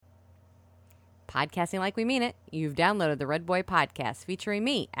Podcasting like we mean it, you've downloaded the Redboy Podcast featuring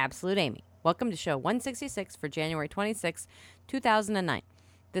me, Absolute Amy. Welcome to show 166 for January 26, 2009.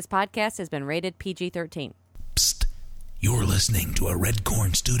 This podcast has been rated PG-13. Psst. You're listening to a Red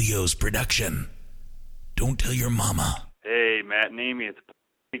Corn Studios production. Don't tell your mama. Hey, Matt and Amy, it's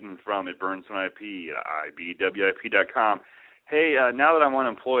Peyton from It Burns When I Pee at ibwip.com. Hey, now that I'm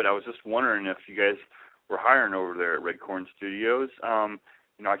unemployed, I was just wondering if you guys were hiring over there at Red Corn Studios. I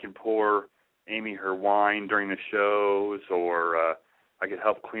can pour Amy her wine during the shows, or I could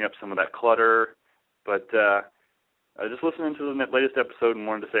help clean up some of that clutter. But I just listening to the latest episode and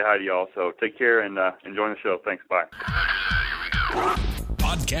wanted to say hi to y'all. So take care and enjoy the show. Thanks. Bye.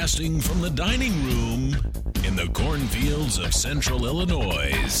 Podcasting from the dining room in the cornfields of central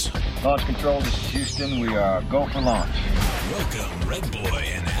Illinois. Launch control, this is Houston. We are go for launch. Welcome,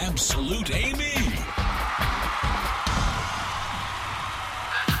 Redboy and Absolute Amy.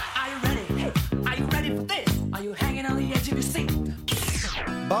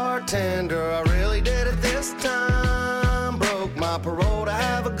 Bartender, I really did it this time. Broke my parole to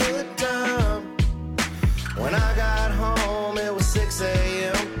have a good time. When I got home, it was 6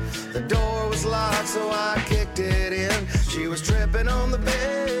 a.m. The door was locked, so I kicked it in. She was tripping on the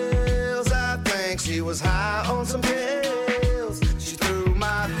pills. I think she was high on some pills. She threw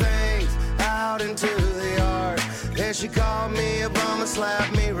my things out into the yard. Then she called me a bum and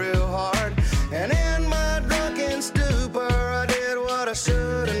slapped me real hard. And in my drunken stupor, I did what I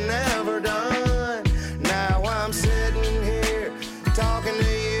should have never done. Now I'm sitting here talking to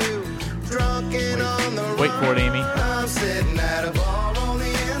you, drunken on the run. Wait for it, Amy. I'm sitting at a bar on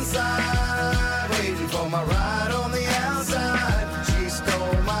the inside, waiting for my ride on the outside. She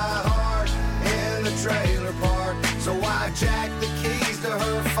stole my heart in the trailer park, so I jacked the keys to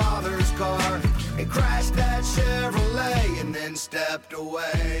her father's car and crashed that Chevrolet and then stepped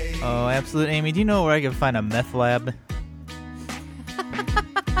away. Oh, Absolute Amy, do you know where I can find a meth lab?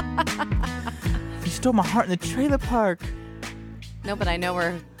 You stole my heart in the trailer park. No, but I know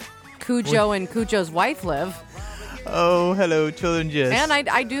where Cujo and Cujo's wife live. Oh, hello, children just. And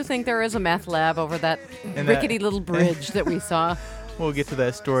I do think there is a meth lab over that rickety little bridge that we saw. We'll get to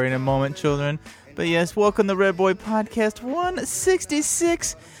that story in a moment, children. But yes, welcome to Redboy Podcast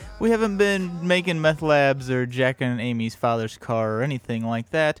 166. We haven't been making meth labs or jacking Amy's father's car or anything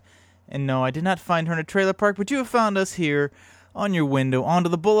like that. And no, I did not find her in a trailer park, but you have found us here on your window onto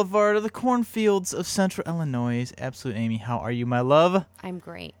the boulevard of the cornfields of central Illinois. Absolute Amy, how are you, my love? I'm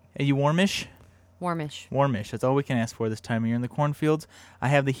great. Are you warmish? Warmish. Warmish. That's all we can ask for this time of year in the cornfields. I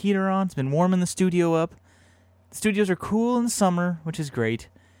have the heater on. It's been warming the studio up. The studios are cool in the summer, which is great,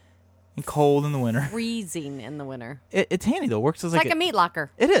 and cold in the winter. Freezing in the winter. It's handy, though. It works as like a meat locker.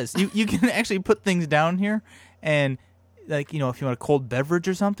 It is. You can actually put things down here, and, if you want a cold beverage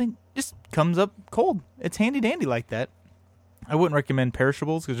or something, just comes up cold. It's handy-dandy like that. I wouldn't recommend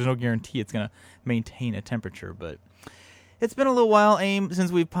perishables because there's no guarantee it's going to maintain a temperature, but it's been a little while, Aim,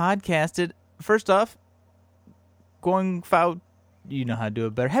 since we've podcasted. First off, Gong Fao, you know how to do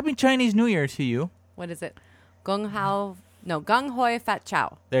it better. Happy Chinese New Year to you. What is it? Gung Hoi Fat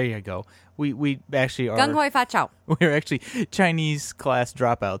Chow. There you go. We actually are. Gung Hoi Fat Chow. We're actually Chinese class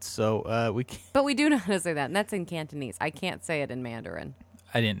dropouts, so we can't. But we do know how to say that, and that's in Cantonese. I can't say it in Mandarin.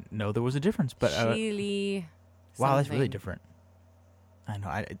 I didn't know there was a difference, but Chili. Wow, that's really different. I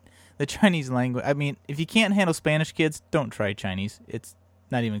know. The Chinese language. I mean, if you can't handle Spanish, kids, don't try Chinese. It's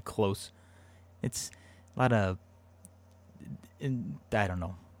not even close. It's a lot of. I don't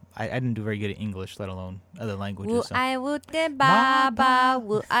know. I didn't do very good at English, let alone other languages. So.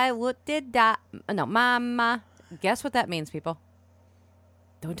 No, mama. Guess what that means, people?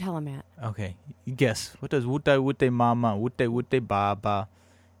 Don't tell him, Matt. Okay, guess. What does wutte mama, wutte baba,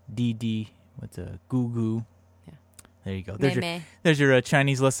 didi, what's a goo goo? Yeah. There you go. There's your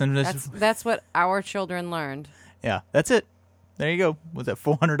Chinese lesson. That's what our children learned. Yeah, that's it. There you go. Was that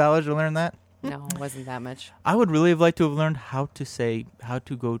 $400 to learn that? No, it wasn't that much. I would really have liked to have learned how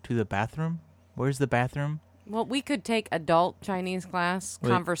to go to the bathroom. Where's the bathroom? Well, we could take adult Chinese class,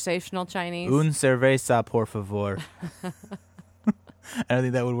 conversational Chinese. Un cerveza, por favor. I don't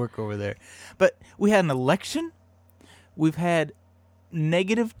think that would work over there. But we had an election. We've had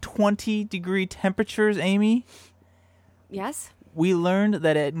negative 20-degree temperatures, Amy. Yes. We learned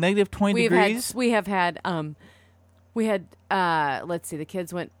that at negative 20 degrees... We had, let's see,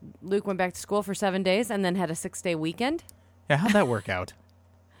 Luke went back to school for 7 days and then had a 6-day weekend. Yeah, how'd that work out?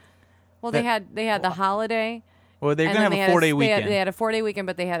 Well, they had the holiday. Well, they're going to have a 4-day weekend. They had a 4-day weekend,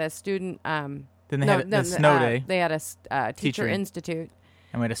 but they had a student, then they had a snow day. They had a teacher institute.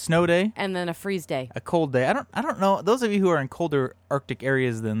 And we had a snow day. And then a freeze day. A cold day. I don't know. Those of you who are in colder Arctic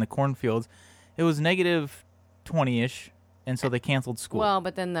areas than the cornfields, It was negative 20-ish, and so they canceled school. Well,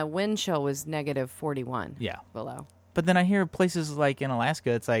 but then the wind chill was negative 41 below. But then I hear places like in Alaska,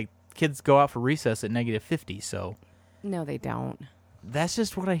 it's like kids go out for recess at negative 50, so... No, they don't. That's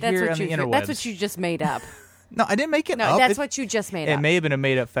just what I hear on the interwebs. That's what you just made up. No, I didn't make it up. No, that's what you just made up. It may have been a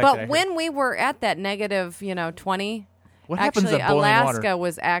made-up fact. But when we were at that negative, 20... What happens actually, at boiling Alaska water?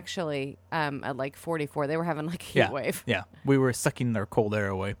 was actually at like 44. They were having like a heat wave. Yeah, we were sucking their cold air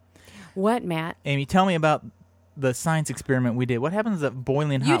away. What, Matt? Amy, tell me about the science experiment we did. What happens at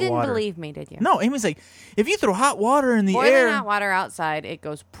boiling hot water? You didn't believe me, did you? No, Amy's like, if you throw hot water in the boiling air... Boiling hot water outside, it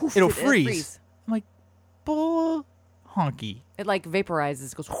goes poof. It'll freeze. I'm like, bull honky. It like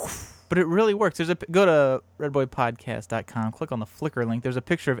vaporizes, goes whoosh. But it really works. Go to redboypodcast.com, click on the Flickr link. There's a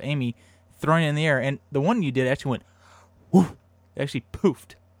picture of Amy throwing it in the air, and the one you did actually went, whoosh. It actually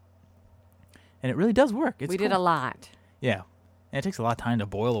poofed. And it really does work. We did a lot. Yeah. And it takes a lot of time to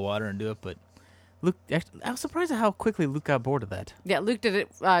boil the water and do it, but Luke, actually, I was surprised at how quickly Luke got bored of that. Yeah, Luke did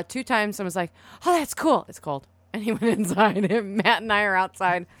it 2 times and was like, oh, that's cool. It's cold. And he went inside. Matt and I are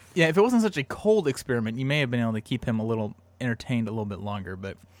outside. Yeah, if it wasn't such a cold experiment, you may have been able to keep him a little entertained a little bit longer,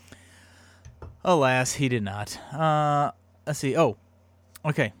 but alas, he did not. Let's see. Oh,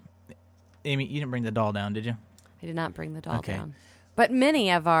 okay. Amy, you didn't bring the doll down, did you? I did not bring the doll down. But many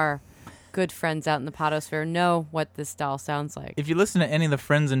of our good friends out in the Potosphere know what this doll sounds like. If you listen to any of the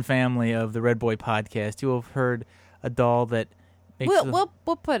friends and family of the Redboy Podcast, you will have heard a doll that makes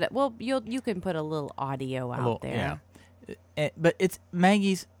we'll put it. You can put a little audio out there. Yeah. But it's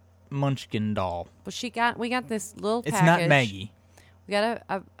Maggie's Munchkin doll. But we got this little package. It's not Maggie. We got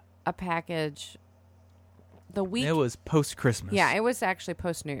a package the week. It was post-Christmas. Yeah, it was actually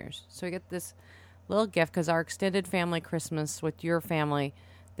post-New Year's. So we get this little gift because our extended family Christmas with your family,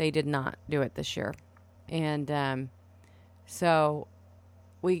 they did not do it this year, and so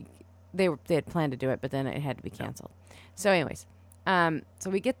they had planned to do it, but then it had to be canceled. So, anyways, so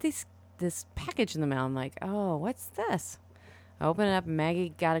we get this package in the mail. I'm like, oh, what's this? I open it up. And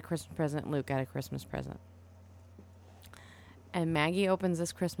Maggie got a Christmas present. Luke got a Christmas present, and Maggie opens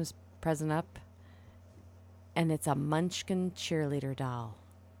this Christmas present up, and it's a Munchkin cheerleader doll.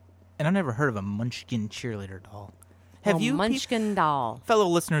 And I've never heard of a Munchkin cheerleader doll. Have you? Munchkin doll. Fellow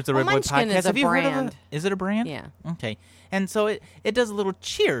listeners of the Redboy Munchkin Podcast, is have you heard of brand. it? Is it a brand? Yeah. Okay. And so it does a little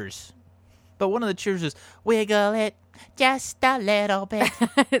cheers. But one of the cheers is, wiggle it just a little bit.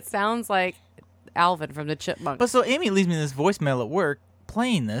 It sounds like Alvin from the Chipmunks. But so Amy leaves me this voicemail at work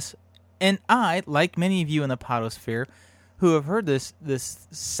playing this. And I, like many of you in the Potosphere who have heard this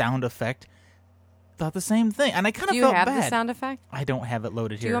sound effect, thought the same thing, and I kind of felt bad. Do you have the sound effect? I don't have it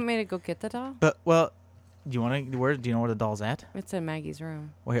loaded here. Do you want me to go get the doll? But do you want to? Do you know where the doll's at? It's in Maggie's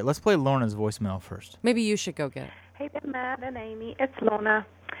room. Well, here, let's play Lorna's voicemail first. Maybe you should go get it. Hey there, Matt and Amy. It's Lorna.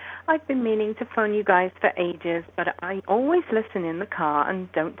 I've been meaning to phone you guys for ages, but I always listen in the car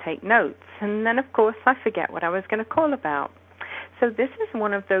and don't take notes. And then, of course, I forget what I was going to call about. So this is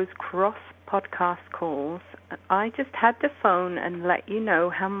one of those cross-podcast calls. I just had to phone and let you know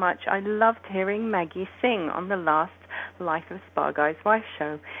how much I loved hearing Maggie sing on the last Life of Spa Guy's Wife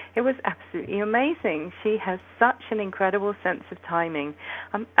show. It was absolutely amazing. She has such an incredible sense of timing.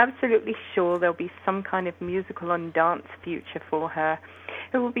 I'm absolutely sure there'll be some kind of musical and dance future for her.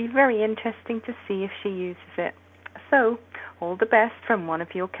 It will be very interesting to see if she uses it. So, all the best from one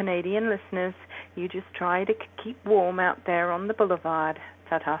of your Canadian listeners. You just try to keep warm out there on the boulevard.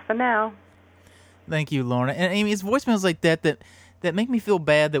 Ta-ta for now. Thank you, Lorna. And Amy, it's voicemails like that make me feel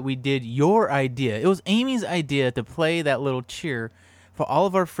bad that we did your idea. It was Amy's idea to play that little cheer for all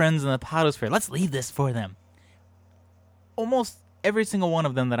of our friends in the Potosphere. Let's leave this for them. Almost every single one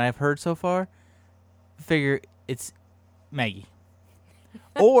of them that I've heard so far figure it's Maggie.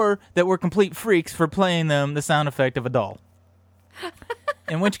 Or that we're complete freaks for playing them the sound effect of a doll.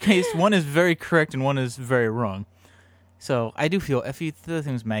 In which case, one is very correct and one is very wrong. So I do feel, if you think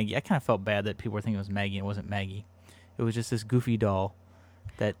it was Maggie, I kind of felt bad that people were thinking it was Maggie and it wasn't Maggie. It was just this goofy doll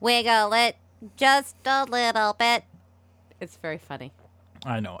that... Wiggle it just a little bit. It's very funny.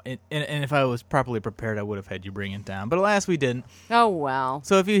 I know. And if I was properly prepared, I would have had you bring it down. But alas, we didn't. Oh, well.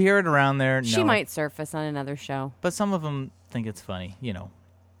 So if you hear it around there, no. She might surface on another show. But some of them think it's funny, you know.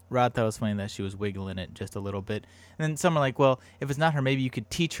 Rod thought it was funny that she was wiggling it just a little bit. And then some are like, well, if it's not her, maybe you could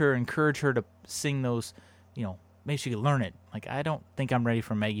teach her, encourage her to sing those, you know, maybe she could learn it. Like, I don't think I'm ready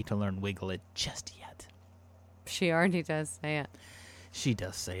for Maggie to learn Wiggle It just yet. She already does say it. She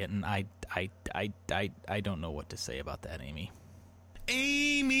does say it, and I don't know what to say about that, Amy.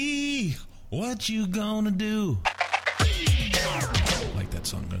 Amy, what you gonna do? Like that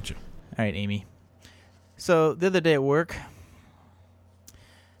song, don't you? All right, Amy. So the other day at work,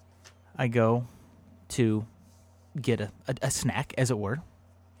 I go to get a snack, as it were.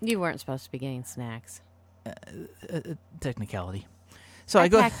 You weren't supposed to be getting snacks. Technicality. So I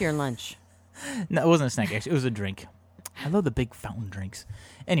go packed your lunch. No, it wasn't a snack, actually. It was a drink. I love the big fountain drinks.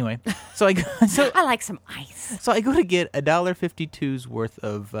 Anyway, so I go, I like some ice. So I go to get $1.52's worth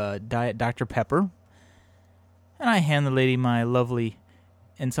of Diet Dr. Pepper, and I hand the lady my lovely,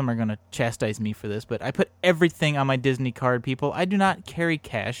 and some are going to chastise me for this, but I put everything on my Disney card, people. I do not carry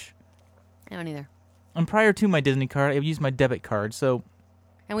cash. I don't either. And prior to my Disney card, I've used my debit card, so...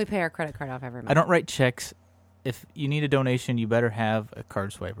 And we pay our credit card off every month. I don't write checks. If you need a donation, you better have a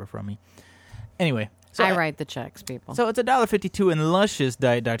card swiper from me. Anyway... So I write the checks, people. So it's $1.52 in luscious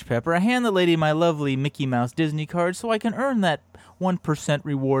Diet Dr. Pepper. I hand the lady my lovely Mickey Mouse Disney card so I can earn that 1%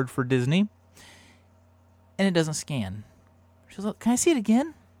 reward for Disney. And it doesn't scan. She's like, "Can I see it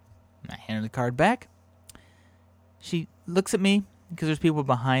again?" And I hand her the card back. She looks at me, because there's people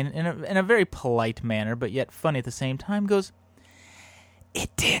behind, in a very polite manner, but yet funny at the same time, goes,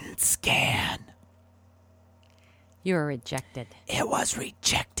 "It didn't scan." You were rejected. It was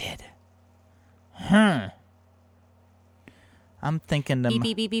rejected. I'm thinking beep,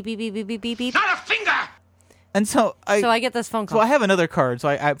 beep, beep, beep, beep, beep, beep, beep, beep. Not a finger! And so I get this phone call. So I have another card, so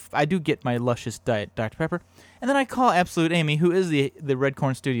I do get my luscious Diet Dr. Pepper. And then I call Absolute Amy, who is the Red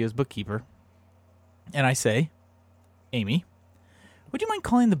Corn Studios bookkeeper. And I say, "Amy, would you mind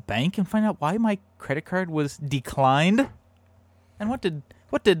calling the bank and find out why my credit card was declined?" And what did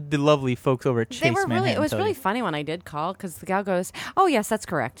the lovely folks over at Chase Manhattan It was tell really you? funny when I did call, because the gal goes, "Oh, yes, that's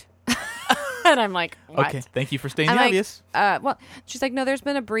correct." And I'm like, "What?" Okay, thank you for stating I'm the like, obvious. Well, she's like, "No, there's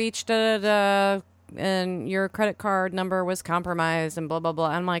been a breach, and your credit card number was compromised, and blah, blah, blah."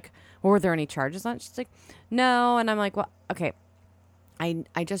 I'm like, "Well, were there any charges on it?" She's like, "No." And I'm like, "Well, okay, I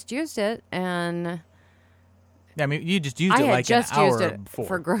just used it, and..." Yeah, I mean, you just used I it had like just an hour used it before.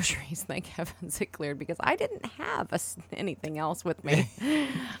 for groceries. Thank heavens it cleared, because I didn't have anything else with me.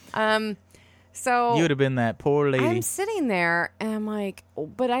 So you would have been that poor lady. I'm sitting there, and I'm like,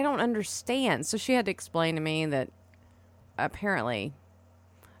 but I don't understand. So she had to explain to me that apparently...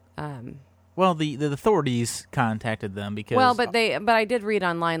 well, the authorities contacted them because... Well, but I did read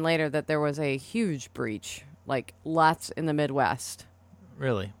online later that there was a huge breach, like lots in the Midwest.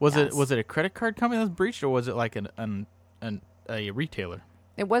 Really? Was Yes. it a credit card company that was breached, or was it like a retailer?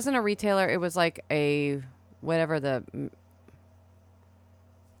 It wasn't a retailer. It was like a whatever the...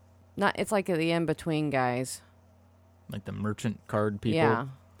 Not. It's like the in-between guys. Like the merchant card people? Yeah.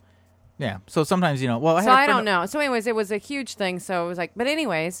 Yeah. So sometimes, well... I don't know. So anyways, it was a huge thing. So it was like... But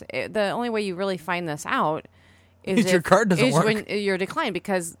anyways, the only way you really find this out is your card doesn't work. when you're declined,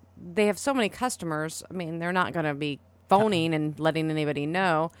 because they have so many customers. I mean, they're not going to be phoning and letting anybody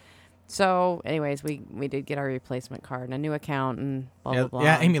know. So anyways, we did get our replacement card and a new account and blah, blah, blah.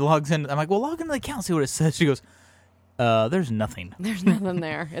 Yeah, Amy logs in. I'm like, well, log into the account, see what it says. She goes, there's nothing. There's nothing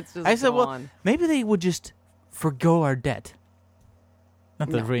there. It's just I said, gone. well, maybe they would just forgo our debt. Not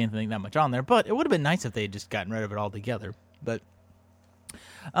that there's really anything that much on there, but it would have been nice if they had just gotten rid of it altogether. But,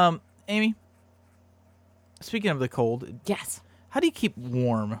 Amy, speaking of the cold, Yes. how do you keep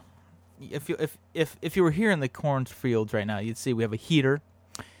warm? If you were here in the cornfields right now, you'd see we have a heater,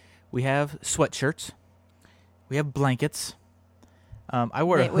 we have sweatshirts, we have blankets. I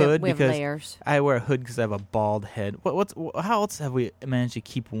wear a hood we have because layers. I wear a hood because I have a bald head. How else have we managed to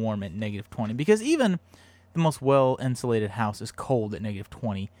keep warm at -20? Because even the most well-insulated house is cold at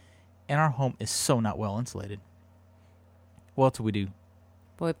 -20, and our home is so not well-insulated. What else do we do?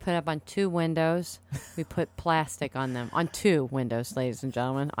 Well, we put up on 2 windows. We put plastic on them. On 2 windows, ladies and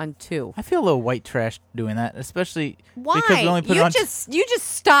gentlemen. On 2. I feel a little white trash doing that, especially Why? because we only put you it on. You just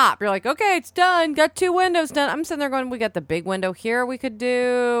stop. You're like, okay, it's done. Got 2 windows done. I'm sitting there going, we got the big window here. We could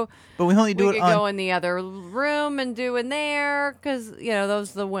do. But we only do we it could on. go in the other room and do in there, because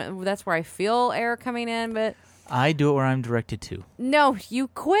that's where I feel air coming in. But I do it where I'm directed to. no, you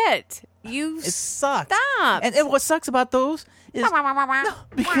quit. It sucks. Stop. And what sucks about those is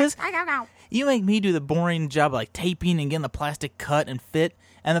because you make me do the boring job of like taping and getting the plastic cut and fit.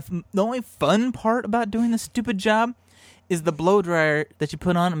 And the only fun part about doing this stupid job is the blow dryer that you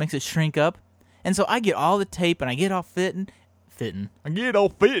put on. It makes it shrink up. And so I get all the tape and I get all fitting. I get all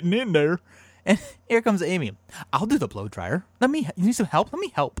fitting in there. And here comes Amy. I'll do the blow dryer. You need some help? Let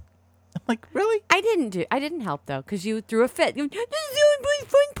me help. I'm like, really? I didn't help, though, because you threw a fit. This is the only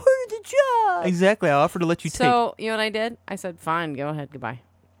fun part of the job. Exactly. I offered to let you tape. So, you know what I did? I said, fine, go ahead, goodbye.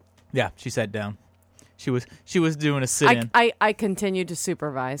 Yeah, she sat down. She was doing a sit-in. I continued to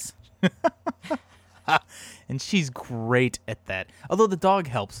supervise. And she's great at that. Although the dog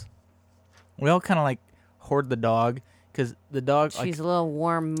helps. We all kind of like hoard the dog. because the dog. She's a little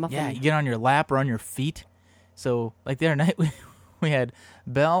warm muffin. Yeah, you get on your lap or on your feet. So, like the other night, we had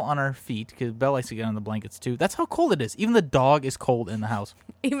Belle on our feet, because Belle likes to get on the blankets, too. That's how cold it is. Even the dog is cold in the house.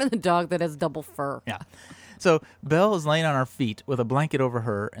 Even the dog that has double fur. Yeah. So, Belle is laying on our feet with a blanket over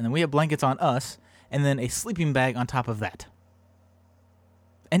her, and then we have blankets on us, and then a sleeping bag on top of that.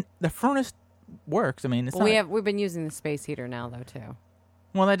 And the furnace works. I mean, it's not... We've been using the space heater now, though, too.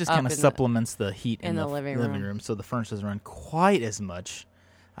 Well, that just Up kind of in supplements the heat in the living room. so the furnace doesn't run quite as much.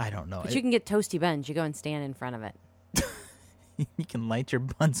 I don't know. But you can get toasty buns. You go and stand in front of it. You can light your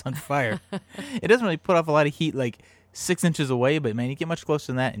buns on fire. It doesn't really put off a lot of heat like 6 inches away, but man, you get much closer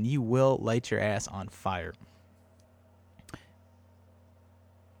than that, and you will light your ass on fire.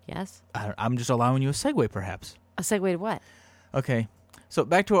 Yes? I'm just allowing you a segue, perhaps. A segue to what? Okay, so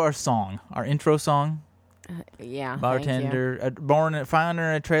back to our song, our intro song. Yeah, Bartender, born and found in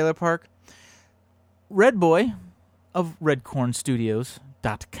a trailer park. Redboy of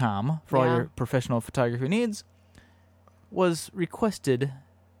redcornstudios.com for all your professional photography needs was requested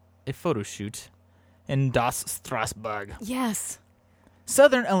a photo shoot in Das Strasbourg. Yes.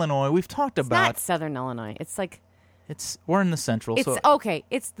 Southern Illinois, we've talked It's about. not Southern Illinois. It's like... We're in the central. It's so okay.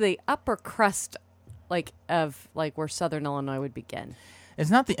 It's the upper crust of where Southern Illinois would begin. It's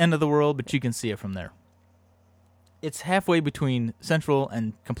not the end of the world, but you can see it from there. It's halfway between central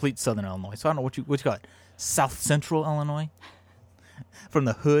and complete Southern Illinois. So I don't know what you call it. South Central Illinois? From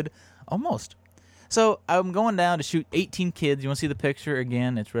the hood? Almost. So I'm going down to shoot 18 kids. You want to see the picture?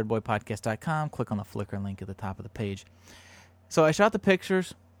 Again, it's redboypodcast.com. Click on the Flickr link at the top of the page. So I shot the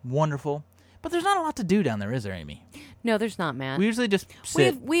pictures. Wonderful. But there's not a lot to do down there, is there, Amy? No, there's not, man. We usually just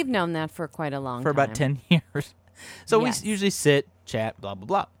sit. We've known that for quite a long time. For about 10 years. So Yes. we usually sit, chat, blah, blah,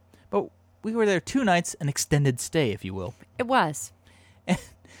 blah. But we were there 2 nights, an extended stay, if you will. It was. And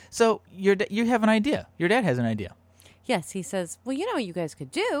so you have an idea. Your dad has an idea. Yes, he says, well, you know what you guys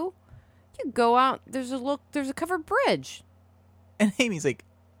could do? You go out, there's a covered bridge. And Amy's like,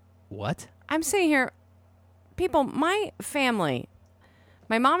 what? I'm sitting here, people, my family,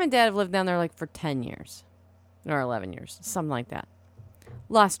 my mom and dad have lived down there for 10 years. Or 11 years, something like that.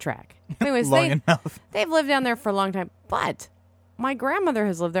 Lost track. Anyways, Long enough. They've lived down there for a long time. But my grandmother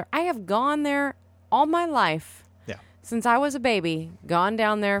has lived there. I have gone there all my life. Yeah. Since I was a baby. Gone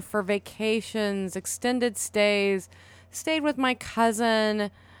down there for vacations, extended stays, stayed with my cousin,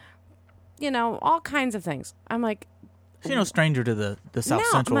 all kinds of things. I'm like... She's no stranger to the South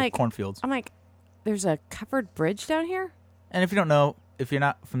Central cornfields. I'm like, there's a covered bridge down here? And if you don't know, if you're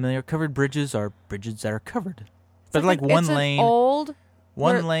not familiar, covered bridges are bridges that are covered. But It's one it's lane. An old...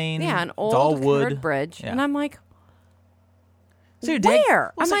 One lane. Yeah, an it's all old wood. covered bridge. Yeah. And I'm like... So your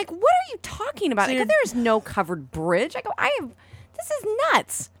Where? dad, I'm like, what are you talking about? So I go, there's no covered bridge. I go, this is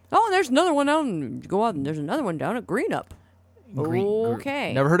nuts. Oh, there's another one down. You go out and there's another one down at Greenup.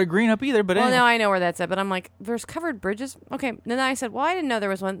 Okay. Never heard of Greenup either, but well, anyway. now I know where that's at, but I'm like, there's covered bridges? Okay. Then I said, well, I didn't know there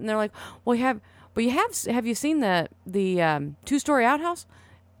was one. And they're like, well, have you seen the 2-story outhouse?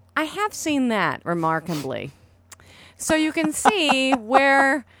 I have seen that, remarkably. So you can see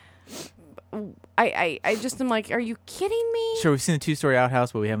where... I just am like, are you kidding me? Sure, we've seen the 2-story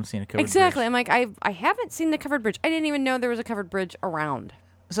outhouse, but we haven't seen a covered Exactly. bridge. I'm like, I haven't seen the covered bridge. I didn't even know there was a covered bridge around.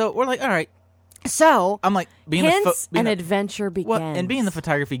 So we're like, all right. So I'm like, an adventure begins. Well, and being the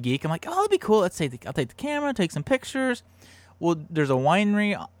photography geek, I'm like, oh, that'd be cool. I'll take the camera, take some pictures. Well, there's a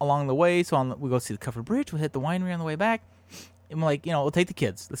winery along the way, so we go see the covered bridge. We'll hit the winery on the way back. And I'm like, we'll take the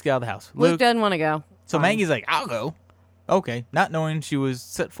kids. Let's get out of the house. Luke doesn't want to go. So Maggie's like, I'll go. Okay, not knowing she was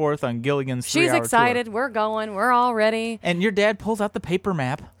set forth on Gilligan's 3-hour She's excited. tour. We're going. We're all ready. And your dad pulls out the paper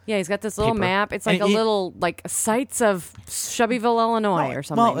map. Yeah, he's got this little map. It's like And little sites of Shelbyville, Illinois or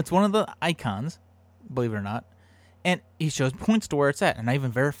something. Well, it's one of the icons, believe it or not. And he points to where it's at. And I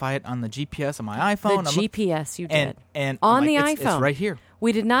even verify it on the GPS on my iPhone. The GPS you did. And on the iPhone. iPhone. It's right here.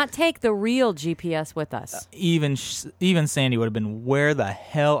 We did not take the real GPS with us. Even Sandy would have been, where the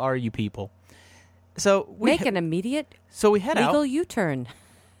hell are you people? So Make an immediate we head legal out, U-turn.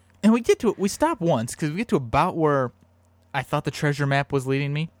 and we stop once because we get to about where I thought the treasure map was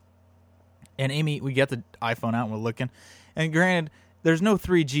leading me. And Amy, we get the iPhone out and we're looking. And granted, there's no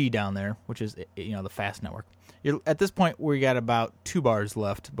 3G down there, which is the fast network. At this point, we got about 2 bars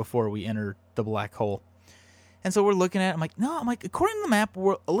left before we enter the black hole. And so we're looking at it. I'm like, according to the map,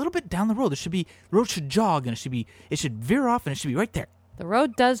 we're a little bit down the road. The road should jog, and it should veer off, and it should be right there. The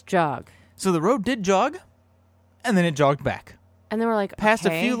road does jog. So the road did jog, and then it jogged back. And then we're like, past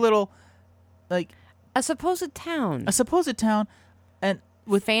okay. a few little, a supposed town. And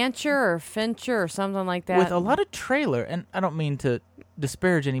with Fancher or Fincher or something like that. With a lot of trailer, and I don't mean to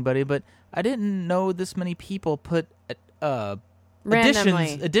disparage anybody, but I didn't know this many people put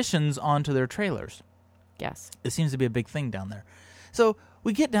Randomly. additions onto their trailers. Yes. It seems to be a big thing down there. So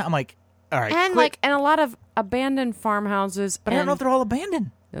we get down. I'm like, all right, And quick. and a lot of abandoned farmhouses. But I don't know if they're all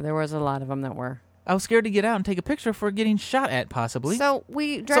abandoned. There was a lot of them that were. I was scared to get out and take a picture for getting shot at, possibly. So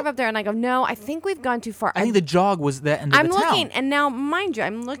we drive up there, and I go, no, I think we've gone too far. I think the jog was that end of I'm the town. looking, and now, mind you,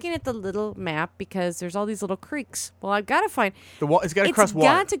 I'm looking at the little map because there's all these little creeks. Well, I've got to find... It's got to cross water.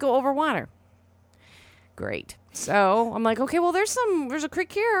 It's got to go over water. Great. So I'm like, okay, well, there's a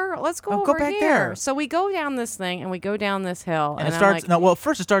creek here. Let's go over go back here. there. So we go down this thing, and we go down this hill. And it I'm starts... like,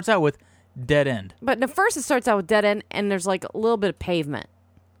 first it starts out with dead end. But first it starts out with dead end, and there's like a little bit of pavement.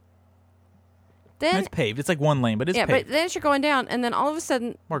 Then It's paved. It's like one lane, but it's yeah, paved. but then you're going down, and then all of a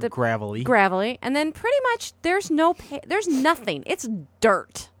sudden... More gravelly. Gravelly. And then pretty much there's nothing. It's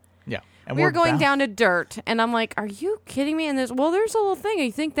dirt. Yeah. And We're going down to dirt, and I'm like, are you kidding me? And there's a little thing.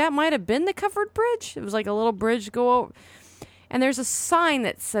 You think that might have been the covered bridge? It was like a little bridge go over. And there's a sign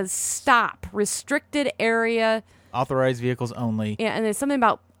that says stop, restricted area. Authorized vehicles only. Yeah, and there's something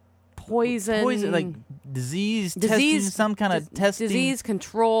about poison, like disease testing, some kind of testing. disease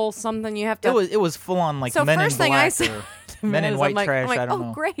control, something you have to. It was full on like so Men first in thing Black I said or to Men in Miz, White I'm like, Trash. I don't know.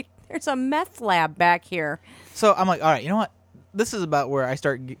 Oh, great! There's a meth lab back here. So I'm like, all right, you know what? This is about where I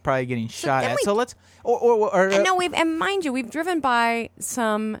start probably getting shot then at. we- So let's or And no, and mind you, we've driven by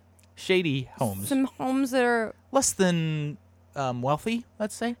some shady homes, that are less than wealthy,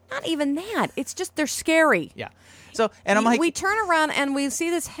 let's say. not even that. It's just they're scary. Yeah. So and I'm like, we turn around and we see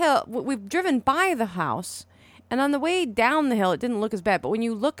this hill. We've driven by the house, and on the way down the hill, it didn't look as bad. But when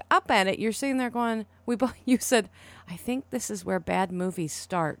you look up at it, you're sitting there going, you said, I think this is where bad movies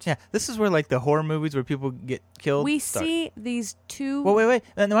start. yeah, this is where like the horror movies where people get killed. We start. see these two. Well, wait.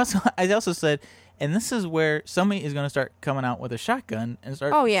 And I also said, and this is where somebody is going to start coming out with a shotgun and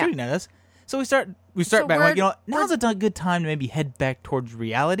start shooting at us. So we start So back. Like, we're- now's a good time to maybe head back towards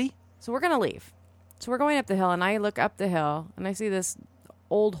reality. So we're going to leave. So we're going up the hill, and I look up the hill, and I see this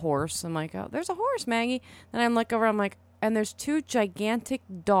old horse. I'm like, oh, there's a horse, Maggie. Then I look over, I'm like, and there's two gigantic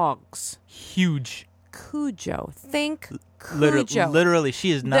dogs. Huge. Cujo. Think Cujo. Literally,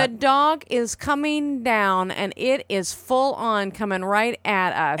 she is The not. dog is coming down, and it is full on coming right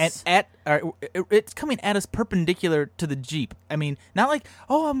at us. It's coming at us perpendicular to the Jeep. I mean, not like,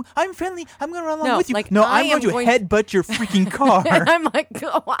 oh, I'm friendly. I'm going to run along No, with you. like, No, I I'm am going to headbutt your freaking car. And I'm like,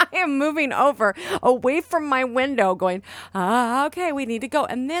 oh, I am moving over away from my window going, okay, we need to go.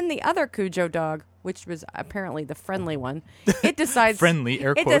 And then the other Cujo dog, which was apparently the friendly one, it decides Friendly,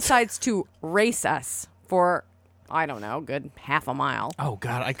 air it quotes. decides to race us for, I don't know, good half a mile. Oh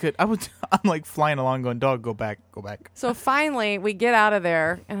God, I'm like flying along, going, dog, go back. So finally, we get out of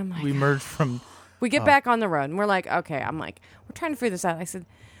there, and I'm like, We merged from. we get back on the road, and we're like, okay, we're trying to figure this out. I said,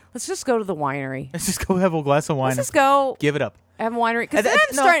 let's just go to the winery. Let's just go have a glass of wine. Let's just go Give it up. have a winery. Because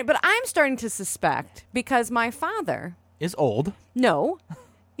I'm starting to suspect, because my father, Is old. no,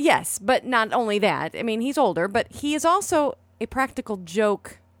 yes, but not only that. I mean, he's older, but he is also a practical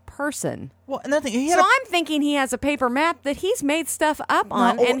joke person. Well, another thing. So I'm thinking he has a paper map that he's made stuff up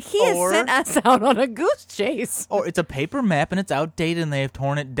on, or- and he has or- sent us out on a goose chase. Or it's a paper map and it's outdated and they have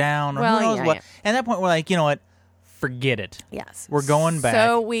torn it down. Or Well, who knows yeah, what. yeah. And at that point, we're like, you know what? Forget it. Yes. We're going back.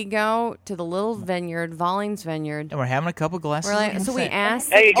 So we go to the little vineyard, Volling's Vineyard. And we're having a couple glasses. We're like, of so we Consent.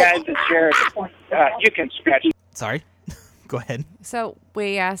 asked. Hey guys, it's Jared. You can scratch. Sorry. Go ahead. So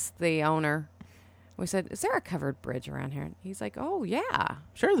we asked the owner. We said, "Is there a covered bridge around here?" He's like, "Oh yeah,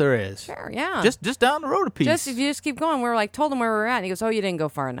 Sure there is. sure, yeah." Just down the road a piece. Just if you just keep going. We were like, told him where we were at. And he goes, "Oh, you didn't go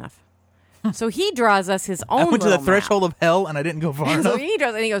far enough." So he draws us his own. I went to the little map. threshold of hell and I didn't go far So enough. he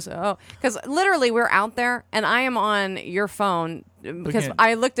does, and he goes, "Oh," because literally we're out there, and I am on your phone because at-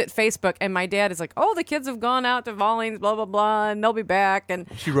 I looked at Facebook, and my dad is like, "Oh, the kids have gone out to Vollings, blah blah blah, and they'll be back." And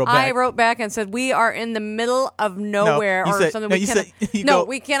She wrote I back. wrote back and said, "We are in the middle of nowhere you or said- something. no, we you cannot, said- you no, go-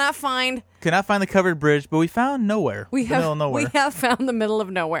 we cannot find. Cannot find the covered bridge, but we found nowhere. We the have middle of nowhere. we have found the middle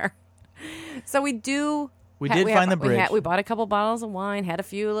of nowhere. So we do." We did find the bridge. We bought a couple bottles of wine, had a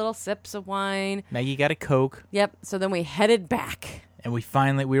few little sips of wine. Maggie got a Coke, Yep. So then we headed back. and we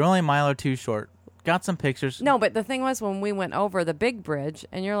were only a mile or two short. Got some pictures. No, but the thing was when we went over the big bridge,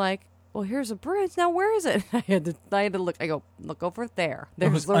 and you're like, "Well, here's a bridge. Now where is it?" I had to look. I go, "Look over there.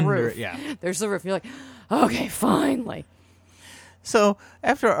 There's was the under roof. it, yeah. There's the roof." You're like, "Okay, finally." So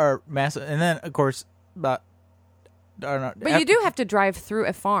after our massive, and then of course, But you do have to drive through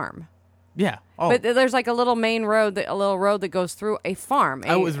a farm. Yeah. Oh, But there's like a little main road, a little road that goes through a farm.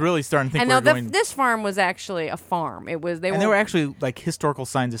 I was really starting to think And we now were going. this farm was actually a farm. It was and there were actually like historical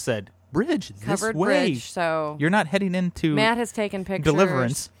signs that said bridge this covered way. bridge. So You're not heading into Matt has taken pictures.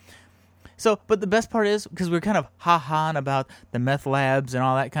 Deliverance. So, but the best part is, because we're kind of ha-haing about the meth labs and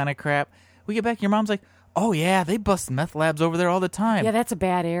all that kind of crap, we get back and your mom's like, oh, yeah, they bust meth labs over there all the time. Yeah, that's a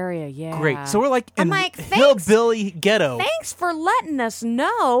bad area, yeah. Great. So we're like in I'm like, Hillbilly Ghetto. Thanks for letting us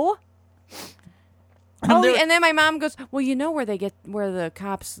know. And then my mom goes, well, you know where the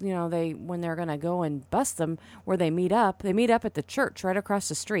cops, when they're going to go and bust them, where they meet up at the church right across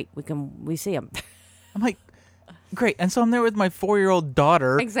the street. We see them. I'm like, great. And so I'm there with my 4-year-old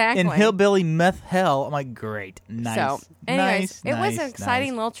daughter. Exactly. In Hillbilly meth hell. I'm like, great. Nice. So, anyways, it was an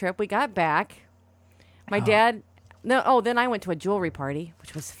exciting little trip. We got back. My dad, then I went to a jewelry party,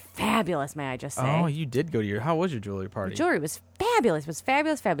 which was fabulous, may I just say. Oh, you did go to how was your jewelry party? The jewelry was fabulous. It was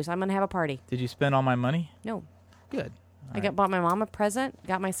fabulous. I'm going to have a party. Did you spend all my money? No. Good. Bought my mom a present,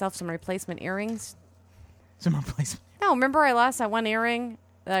 got myself some replacement earrings. Some replacement? No, remember I lost that one earring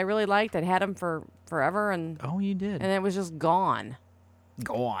that I really liked. I'd had them for forever. Oh, you did. And it was just gone.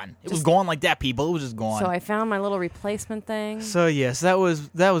 Gone. It was gone like that, people. It was just gone. So I found my little replacement thing. So yes, that was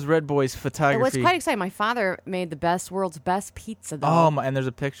Redboy's photography. It was quite exciting. My father made the world's best pizza, though. Oh my! And there's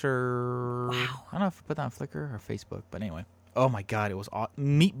a picture. Wow. I don't know if I put that on Flickr or Facebook, but anyway. Oh my God! It was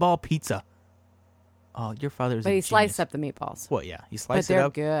meatball pizza. Oh, your father's. But he sliced genius. up the meatballs. Well, yeah, he sliced but it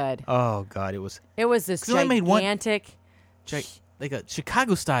up. They're good. Oh God, it was. It was this he only gigantic. Like a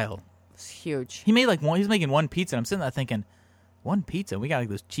Chicago style. It's huge. He made like one. He was making one pizza, and I'm sitting there thinking, one pizza. We got like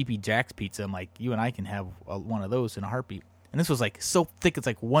those cheapy Jack's pizza. I'm like, you and I can have one of those in a heartbeat. And this was like so thick, it's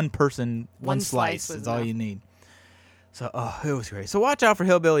like one person, one slice is all you need. So, it was great. So watch out for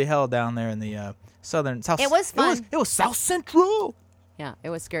Hillbilly Hell down there in the south. It was fun. It was South Central. Yeah,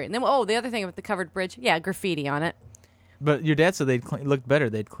 it was scary. And then, the other thing with the covered bridge, graffiti on it. But your dad said it looked better.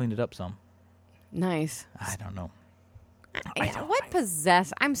 They'd cleaned it up some. Nice. I don't know.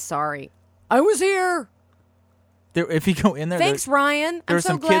 I'm sorry. I was here. If you go in there, thanks, Ryan. I'm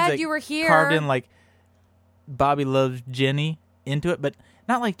so glad you were here. Carved in like Bobby Loves Jenny into it, but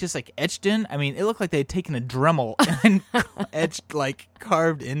not like just like etched in. I mean, it looked like they had taken a Dremel and etched like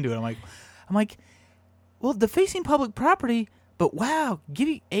carved into it. I'm like, well, defacing public property, but wow, give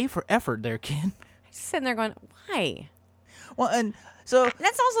you A for effort there, kid. I'm just sitting there going, why? Well, and so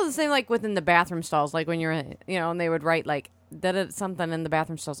that's also the same like within the bathroom stalls, like when you're, and they would write like something in the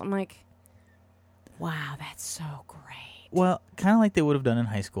bathroom stalls. I'm like, wow, that's so great. Well, kind of like they would have done in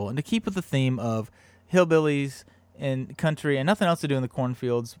high school. And to keep with the theme of hillbillies and country and nothing else to do in the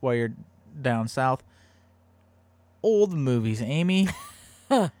cornfields while you're down south, old movies, Amy.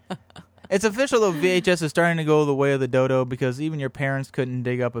 It's official, though, VHS is starting to go the way of the dodo because even your parents couldn't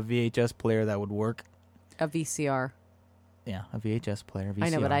dig up a VHS player that would work. A VCR. Yeah, a VHS player. VCR. I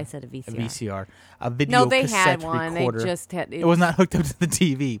know, but I said a VCR. A VCR. A video they cassette had one. recorder. They just had. It was not hooked up to the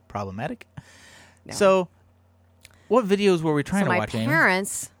TV. Problematic. No. So, what videos were we trying to watch, Amy? My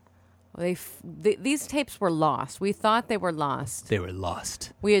parents, these tapes were lost. We thought they were lost. They were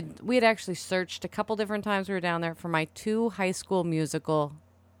lost. We had actually searched a couple different times we were down there for my 2 High School Musical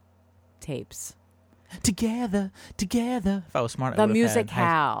tapes. Together. If I was smart, The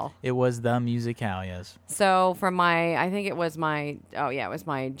Music-Hal. It was The Music-Hal, yes. So from it was my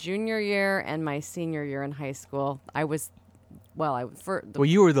junior year and my senior year in high school. I was,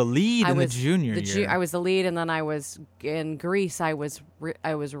 you were the lead in the junior year. I was the lead, and then I was in Greece. I was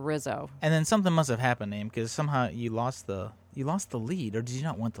Rizzo. And then something must have happened, Aim, because somehow you lost the lead, or did you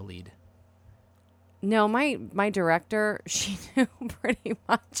not want the lead? No, my director, she knew pretty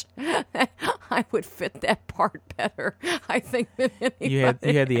much that I would fit that part better, I think, than anybody. You had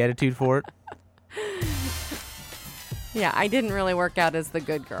the attitude for it? Yeah, I didn't really work out as the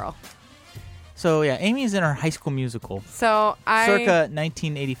good girl. So, yeah, Amy's in her High School Musical. So circa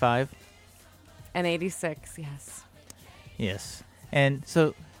 1985. And 86, yes. Yes. And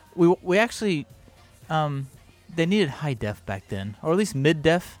so we actually, they needed high def back then, or at least mid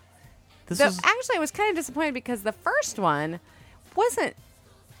def. Actually, I was kind of disappointed because the first one wasn't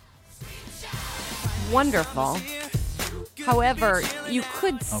wonderful. However, you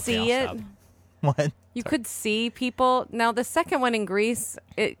could see it. Stop. What? You could see people. Now, the second one in Greece,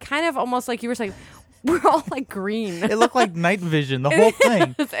 it kind of almost like you were saying, we're all like green. It looked like night vision, the whole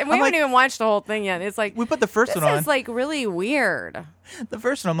thing. And we haven't even watched the whole thing yet. It's like, we put the first one on. This is like really weird. The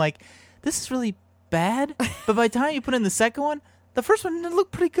first one, I'm like, this is really bad. But by the time you put in the second one, the first one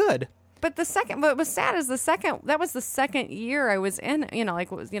looked pretty good. But what was sad is that was the second year I was in, you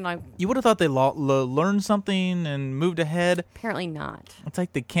would have thought they learned something and moved ahead. Apparently not. It's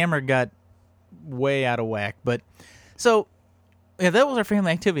like the camera got way out of whack. But so, yeah, that was our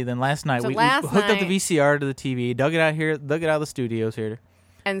family activity. Then last night, we hooked up the VCR to the TV, dug it out of the studios here.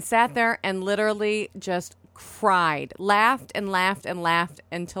 And sat there and literally just cried, laughed and laughed and laughed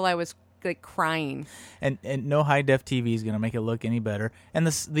until I was like crying. And no high def TV is going to make it look any better. And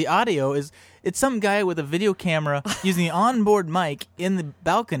the audio it's some guy with a video camera using the onboard mic in the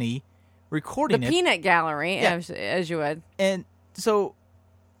balcony recording the it. peanut gallery, Yeah. as you would. And so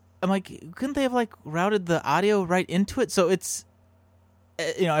I'm like, couldn't they have like routed the audio right into it? So it's,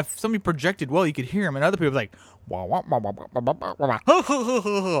 if somebody projected well, you could hear him, and other people like, wah, wah, wah, wah, wah, wah, wah, wah,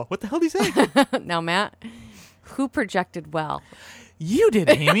 wah. What the hell did he say? Now, Matt, who projected well? You did,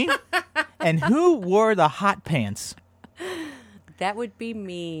 Amy. And who wore the hot pants? That would be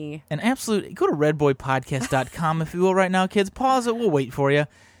me. Go to redboypodcast.com if you will right now, kids. Pause it. We'll wait for you.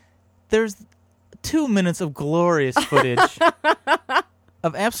 There's 2 minutes of glorious footage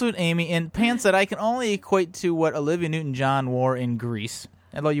of absolute Amy in pants that I can only equate to what Olivia Newton-John wore in Greece.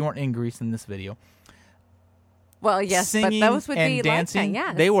 Although you weren't in Greece in this video. Well, yes, Singing but those would and be dancing. like that,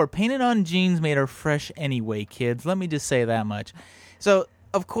 yes. They were painted on jeans made of fresh anyway, kids. Let me just say that much. So,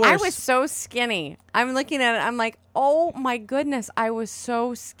 of course, I was so skinny. I'm looking at it. I'm like, oh my goodness, I was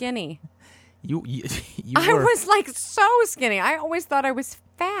so skinny. You I were. was like so skinny. I always thought I was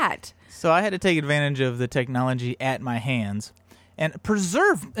fat. So I had to take advantage of the technology at my hands and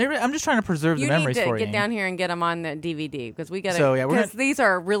preserve. I'm just trying to preserve the memories You for need you. to get down here and get them on the DVD because we got to. So, yeah, because these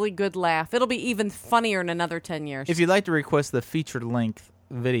are a really good laugh. It'll be even funnier in another 10 years. If you'd like to request the featured length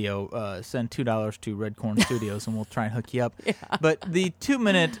video, send $2 to Redcorn Studios and we'll try and hook you up. Yeah. But the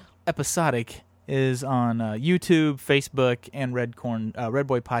 2-minute episodic is on YouTube, Facebook, and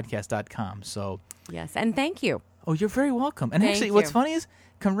redboypodcast.com. So yes, and thank you. Oh, you're very welcome. And Thank actually, you. what's funny is,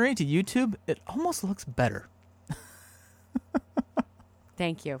 comparing to YouTube, it almost looks better.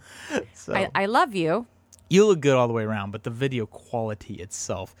 Thank you. So I love you. you look good all the way around, but the video quality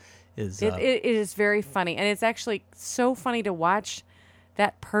itself is... It is very funny, and it's actually so funny to watch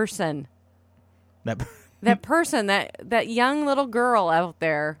that person. That person, that young little girl out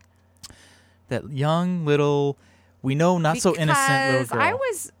there. That young little, we know not so innocent little girl.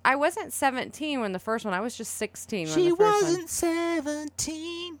 I wasn't 17 when the first one. I was just 16 when She the first wasn't one.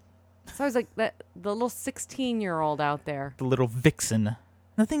 17. So I was like the little 16-year-old out there. The little vixen.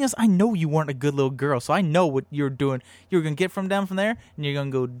 The thing is, I know you weren't a good little girl, so I know what you're doing. You're going to get from there, and you're going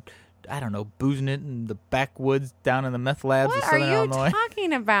to go, I don't know, boozing it in the backwoods down in the meth labs of What are Southern you Illinois.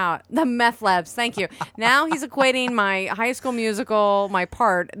 talking about? The meth labs. Thank you. Now he's equating my High School Musical, my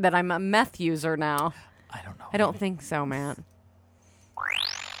part, that I'm a meth user now. I don't know. I don't think so, Matt.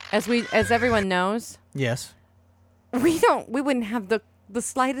 As everyone knows, Yes. we wouldn't have the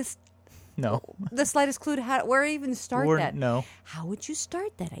slightest No. clue to where even start that. No. How would you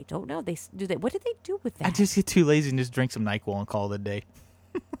start that? I don't know. What did they do with that? I just get too lazy and just drink some NyQuil and call it a day.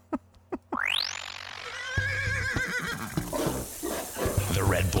 The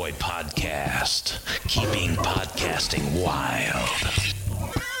Redboy Podcast, keeping podcasting wild.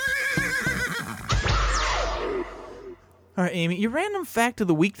 All right, Amy, your random fact of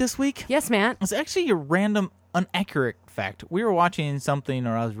the week this week Yes, Matt. is actually your random inaccurate fact. We were watching something,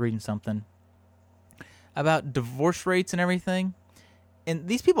 or I was reading something about divorce rates and everything, and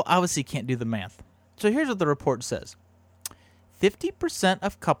these people obviously can't do the math. So here's what the report says. 50%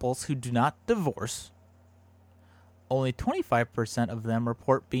 of couples who do not divorce, only 25% of them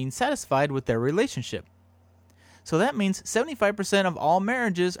report being satisfied with their relationship. So that means 75% of all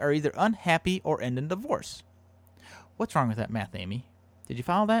marriages are either unhappy or end in divorce. What's wrong with that math, Amy? Did you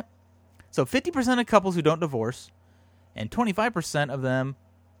follow that? So 50% of couples who don't divorce, and 25% of them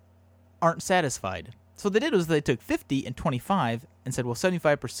aren't satisfied. So what they did was they took 50 and 25 and said, well,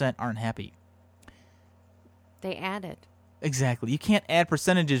 75% aren't happy. They added. Exactly. You can't add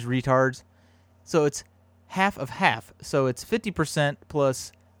percentages, retards. So it's half of half. So it's 50%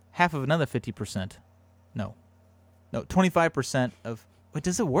 plus half of another 50%. No, 25% of... Wait,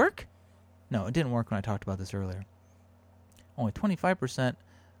 does it work? No, it didn't work when I talked about this earlier. Only 25%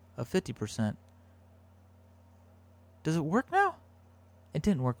 of 50%. Does it work now? It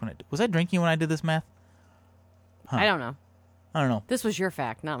didn't work when I... Was I drinking when I did this math? Huh. I don't know. I don't know. This was your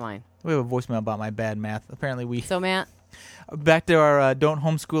fact, not mine. We have a voicemail about my bad math. Apparently we... So, Matt, Back to our don't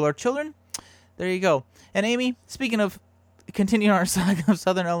homeschool our children. There you go. And Amy, speaking of continuing our saga of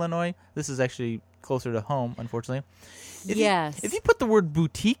Southern Illinois, this is actually closer to home, unfortunately. If you put the word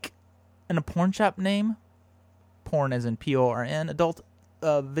boutique in a porn shop name, porn as in P-O-R-N, adult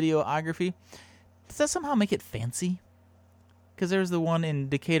videography, does that somehow make it fancy? Because there's the one in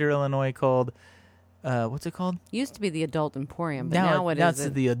Decatur, Illinois called, what's it called? used to be the Adult Emporium, but now what now is it's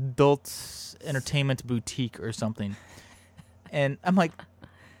it? the Adult Entertainment Boutique or something. And I'm like,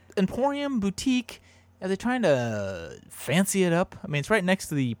 Emporium, Boutique, Are they trying to fancy it up? I mean, it's right next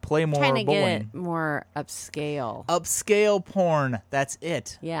to the Playmore Trying to Bowling. get it more upscale. Upscale porn. That's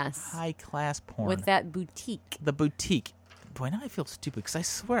it. Yes. High-class porn. With that boutique. The boutique. Boy, now I feel stupid because I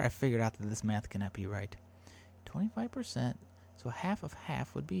swear I figured out that this math cannot be right. 25%. So half of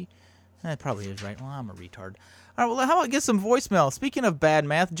half would be... That probably is right. Well, I'm a retard. All right, well, how about get some voicemail? Speaking of bad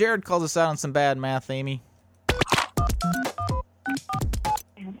math, Jared calls us out on some bad math, Amy.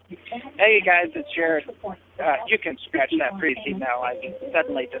 Hey guys, it's Jared. You can scratch that previous email. I was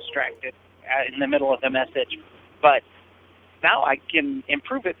suddenly distracted in the middle of the message. But now I can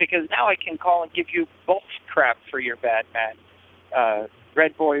improve it because now I can call and give you both crap for your bad math.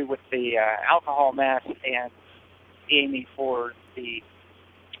 Redboy with the alcohol math and Amy for the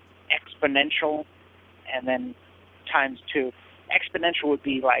exponential and then times 2. Exponential would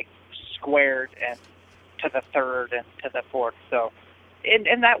be like squared and to the third and to the fourth. So,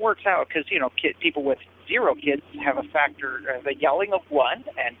 and that works out because, you know, people with 0 kids have a factor, the yelling of 1,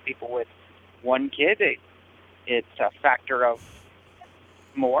 and people with 1 kid, it's a factor of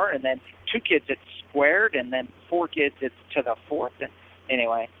more, and then 2 kids it's squared, and then 4 kids it's to the fourth. And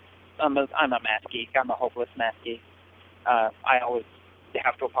anyway, I'm a math geek. I'm a hopeless math geek. I always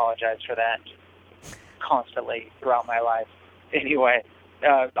have to apologize for that constantly throughout my life. Anyway,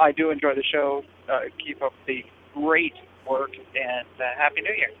 I do enjoy the show. Keep up the great work, and Happy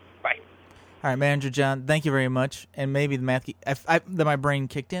New Year. Bye. All right, Manager John, thank you very much. And maybe the math, that my brain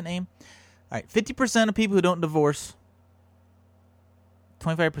kicked in, Aim. All right, 50% of people who don't divorce,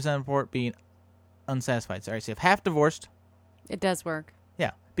 25% report being unsatisfied. Sorry, so you have half divorced. It does work.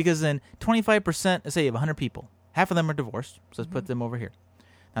 Yeah, because then 25%, let's say you have 100 people. Half of them are divorced, so let's put them over here.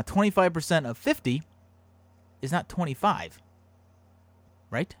 Now, 25% of 50 is not 25,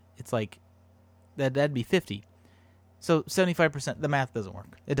 right? It's like, that'd be 50. So 75%, the math doesn't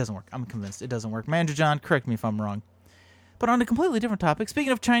work. It doesn't work. I'm convinced it doesn't work. Manager John, correct me if I'm wrong. But on a completely different topic,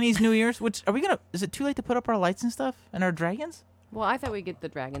 speaking of Chinese New Year's, is it too late to put up our lights and stuff and our dragons? Well, I thought we'd get the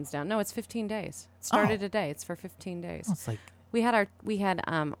dragons down. No, it's 15 days. It started today. It's for 15 days. Oh, it's like we had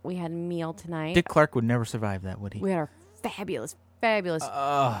a meal tonight. Dick Clark would never survive that, would he? We had our fabulous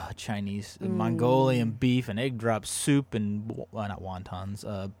Chinese Mongolian beef and egg drop soup and not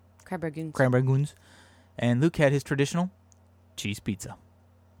wontons, crab ragoons. And Luke had his traditional cheese pizza.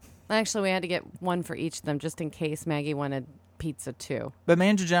 Actually, we had to get one for each of them just in case Maggie wanted pizza too. But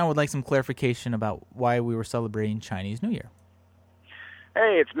Manager John would like some clarification about why we were celebrating Chinese New Year.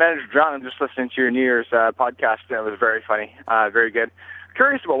 Hey, it's Manager John. I'm just listening to your New Year's podcast, and it was very funny, very good.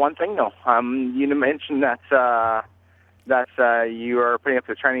 Curious about one thing, though. You mentioned that you are putting up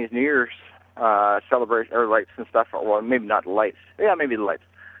the Chinese New Year's celebration or lights and stuff. Well, maybe not lights. Yeah, maybe the lights.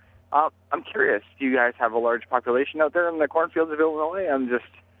 I'm curious. Do you guys have a large population out there in the cornfields of Illinois?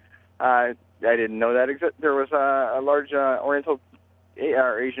 I didn't know that there was a large Oriental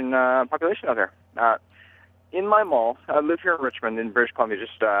or Asian population out there. In my mall, I live here in Richmond, in British Columbia,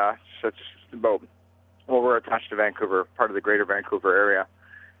 just about, well, we're attached to Vancouver, part of the greater Vancouver area.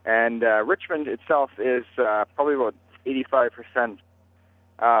 And Richmond itself is probably about 85%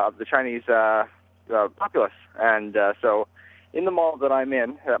 of the Chinese populace. And so in the mall that I'm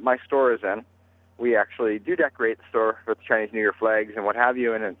in, that my store is in, we actually do decorate the store with Chinese New Year flags and what have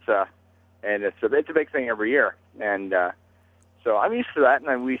you, and it's a big thing every year. And so I'm used to that,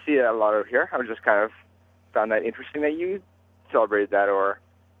 and we see it a lot over here. I was just kind of found that interesting that you celebrated that or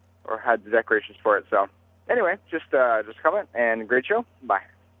had the decorations for it. So anyway, just a comment, and great show. Bye.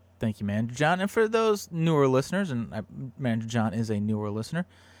 Thank you, Manager John. And for those newer listeners, and Manager John is a newer listener,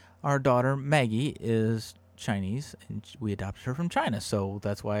 our daughter Maggie is Chinese, and we adopted her from China. So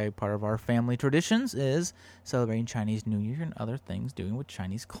that's why part of our family traditions is celebrating Chinese New Year and other things doing with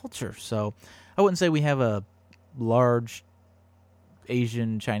Chinese culture. So I wouldn't say we have a large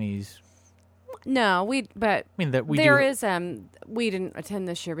Asian Chinese. No, we didn't attend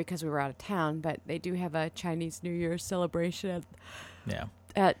this year because we were out of town, but they do have a Chinese New Year celebration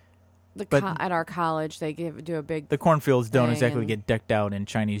at our college. They do a big. The cornfields don't exactly get decked out in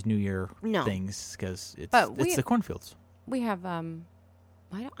Chinese New Year things because it's the cornfields. We have I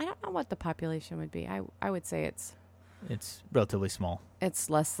don't know what the population would be. I would say it's relatively small.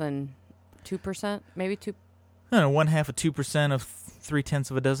 It's less than 2%, maybe 2. I don't know, 1/2 of 2% of 3/10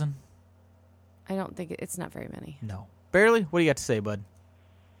 of a dozen. I don't think it's not very many. No, barely. What do you got to say, bud?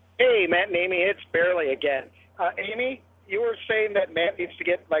 Hey, Matt and Amy, it's Barely again. Amy, you were saying that Matt needs to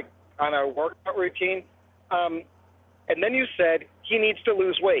get on a workout routine, and then you said he needs to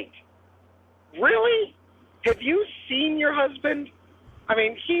lose weight. Really? Have you seen your husband? I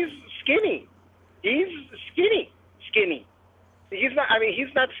mean, he's skinny. He's skinny. He's not. I mean,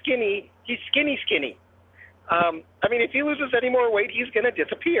 he's not skinny. He's skinny. I mean, if he loses any more weight, he's going to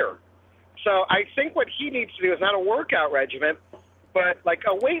disappear. So I think what he needs to do is not a workout regimen, but like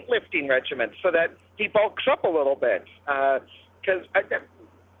a weightlifting regimen so that he bulks up a little bit. Because,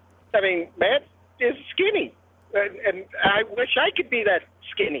 I mean, Matt is skinny, and I wish I could be that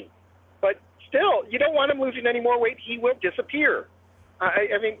skinny. But still, you don't want him losing any more weight. He will disappear.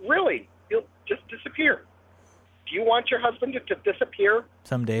 I mean, really, he'll just disappear. Do you want your husband to disappear?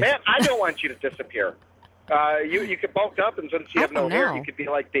 Some days. Matt, I don't want you to disappear. You could bulk up, and since you have no hair, you could be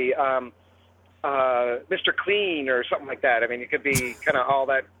like the Mr. Clean or something like that. I mean, you could be kind of all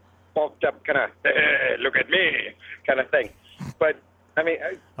that bulked up, kind of look at me kind of thing. But I mean,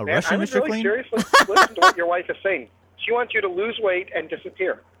 a man, Russian I was Mr. really Clean? serious. Listen to what your wife is saying. She wants you to lose weight and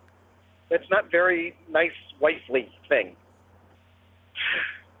disappear. It's not very nice wifely thing.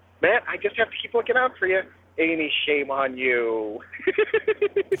 Matt, I just have to keep looking out for you. Amy, shame on you.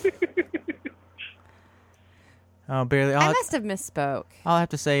 Oh, barely. I must have misspoke. All I have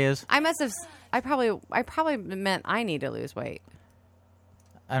to say is I probably meant I need to lose weight.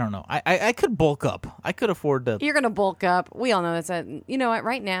 I don't know. I could bulk up. I could afford to. You're gonna bulk up. We all know that's you know what?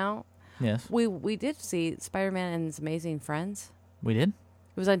 Right now, Yes. we did see Spider-Man and His Amazing Friends. We did?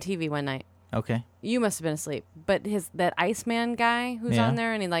 It was on TV one night. Okay. You must have been asleep. But that Iceman guy who's Yeah. on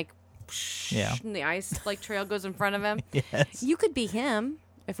there, and he Yeah. and the ice trail goes in front of him. Yes. You could be him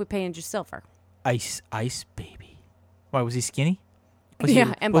if we paid you silver. Ice baby. Why, was he skinny?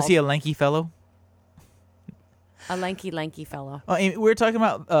 Yeah, and was he a bald. lanky fellow? A lanky fellow. Oh, Amy, we were talking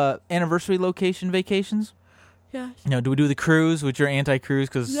about anniversary location vacations. Yeah. You know, do we do the cruise, which you're anti-cruise?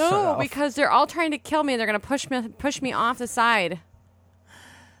 Cause, No, because they're all trying to kill me. They're going to push me off the side.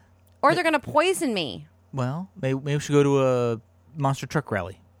 Or they're going to poison me. Well, maybe we should go to a monster truck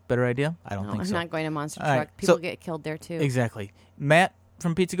rally. Better idea? I don't No, think I'm so. not going to monster All truck. right, People so- get killed there, too. Exactly. Matt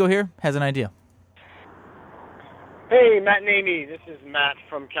from Pizza Go here has an idea. Hey, Matt and Amy. This is Matt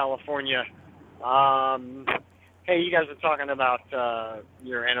from California. Hey, you guys are talking about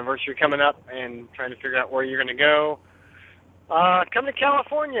your anniversary coming up and trying to figure out where you're going to go. Come to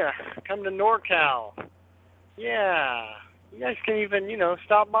California. Come to NorCal. Yeah. You guys can even,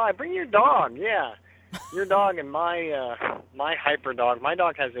 stop by. Bring your dog. Yeah. Your dog and my hyper dog. My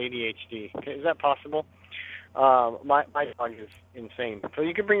dog has ADHD. Is that possible? My dog is insane. So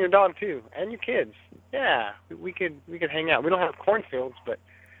you could bring your dog too, and your kids. Yeah, we could hang out. We don't have cornfields, but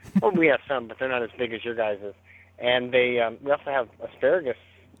we have some, but they're not as big as your guys's. And we also have asparagus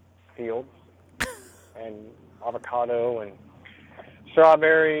fields and avocado and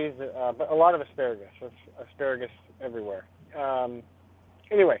strawberries, but a lot of asparagus. There's asparagus everywhere.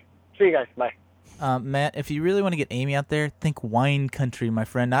 Anyway, see you guys. Bye. Matt, if you really want to get Amy out there, think wine country, my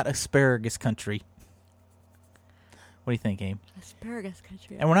friend, not asparagus country. What do you think, Abe? Asparagus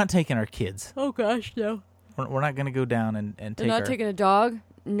country. And we're not taking our kids. Oh, gosh, no. We're not going to go down and take They're not taking a dog?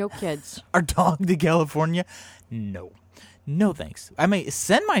 No kids. our dog to California? No. No, thanks. I may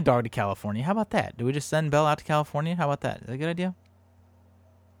send my dog to California. How about that? Do we just send Belle out to California? How about that? Is that a good idea?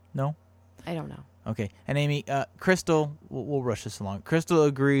 No? I don't know. Okay. And Amy, Crystal, we'll rush this along. Crystal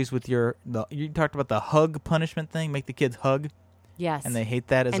agrees with you talked about the hug punishment thing, make the kids hug. Yes. And they hate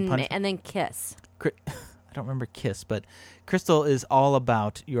that as a punishment. And then kiss. I don't remember kiss, but Crystal is all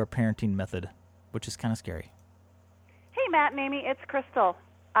about your parenting method, which is kind of scary. Hey, Matt and Amy, it's Crystal.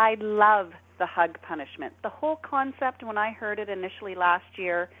 I love the hug punishment. The whole concept, when I heard it initially last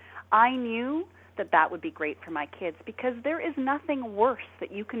year, I knew that would be great for my kids because there is nothing worse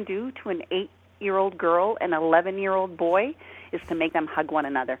that you can do to an 8-year-old girl and an 11-year-old boy is to make them hug one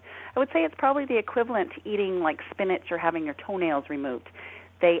another. I would say it's probably the equivalent to eating like spinach or having your toenails removed.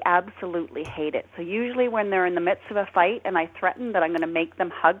 They absolutely hate it. So usually when they're in the midst of a fight and I threaten that I'm going to make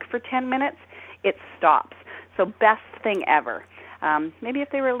them hug for 10 minutes, it stops. So best thing ever. Maybe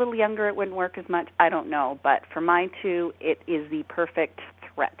if they were a little younger it wouldn't work as much. I don't know. But for my two, it is the perfect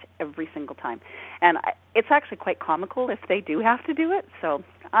threat every single time. And it's actually quite comical if they do have to do it. So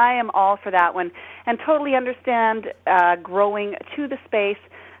I am all for that one and totally understand growing to the space.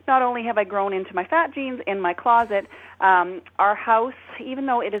 Not only have I grown into my fat jeans in my closet, our house, even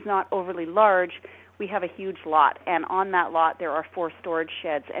though it is not overly large, we have a huge lot. And on that lot, there are 4 storage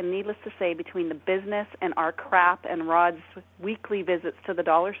sheds. And needless to say, between the business and our crap and Rod's weekly visits to the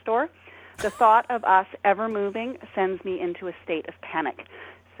dollar store, the thought of us ever moving sends me into a state of panic.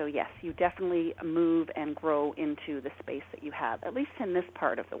 So, yes, you definitely move and grow into the space that you have, at least in this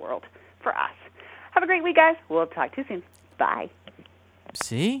part of the world, for us. Have a great week, guys. We'll talk to you soon. Bye.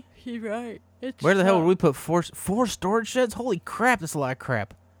 See? You're right. Where the hell would we put 4 storage sheds? Holy crap, that's a lot of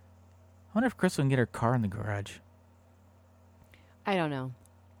crap. I wonder if Crystal can get her car in the garage. I don't know.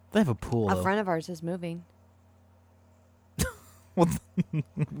 They have a pool, A though. friend of ours is moving. Well,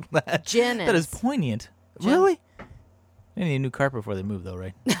 that is poignant. Gin. Really? They need a new carpet before they move, though,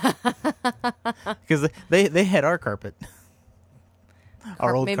 right? Because they had our carpet.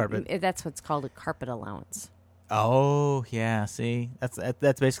 Our old carpet. That's what's called a carpet allowance. Oh, yeah, see?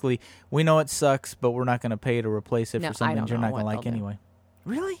 That's basically, we know it sucks, but we're not going to pay to replace it for something you're not going to like anyway.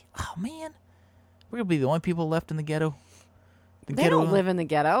 Really? Oh, man. We're going to be the only people left in the ghetto. They don't live in the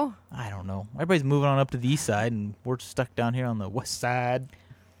ghetto. I don't know. Everybody's moving on up to the east side, and we're stuck down here on the west side.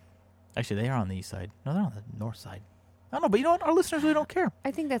 Actually, they are on the east side. No, they're on the north side. I don't know, but you know what? Our listeners really don't care.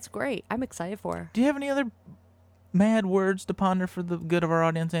 I think that's great. I'm excited for her. Do you have any other mad words to ponder for the good of our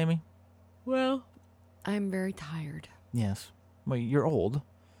audience, Amy? Well, I'm very tired. Yes. Well, you're old.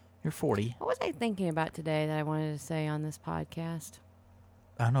 You're 40. What was I thinking about today that I wanted to say on this podcast?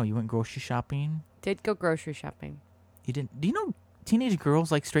 I don't know. You went grocery shopping? Did go grocery shopping. You didn't? Do you know teenage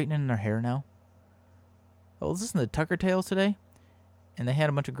girls like straightening their hair now? I was listening to Tucker Tales today, and they had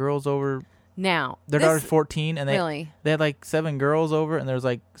a bunch of girls over. Now, their daughter's 14, and they had like 7 girls over, and there's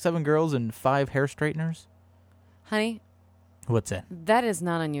like 7 girls and 5 hair straighteners. Honey, what's that? That is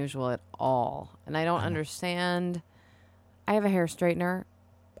not unusual at all, and I don't understand. I have a hair straightener.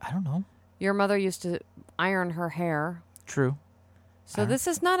 I don't know. Your mother used to iron her hair. True. So this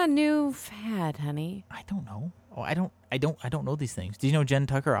is not a new fad, honey. I don't know. Oh, I don't know these things. Do you know Jen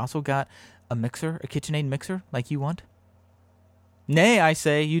Tucker also got a mixer, a KitchenAid mixer, like you want? Nay, I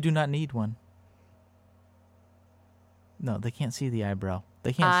say, you do not need one. No, they can't see the eyebrow.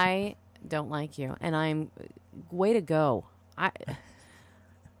 They can't. I don't like you, and I'm way to go.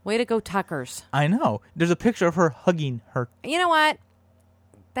 Way to go, Tuckers. I know. There's a picture of her hugging her. You know what?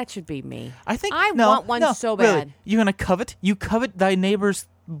 That should be me. I think I want one so bad. Really. You're gonna covet? You covet thy neighbor's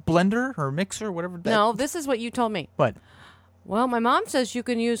blender or mixer, whatever. No, this is what you told me. What? Well, my mom says you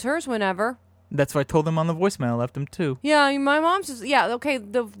can use hers whenever. That's what I told them on the voicemail. I left them too. Yeah, my mom says. Yeah, okay.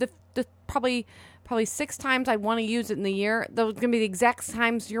 The probably 6 times I want to use it in the year. Those are gonna be the exact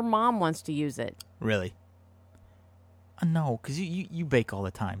times your mom wants to use it. Really? No, because you bake all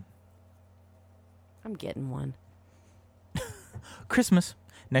the time. I'm getting one. Christmas.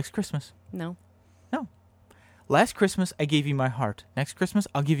 Next Christmas. No. Last Christmas, I gave you my heart. Next Christmas,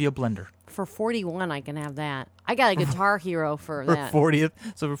 I'll give you a blender. For 41, I can have that. I got a Guitar Hero for that. For 40th.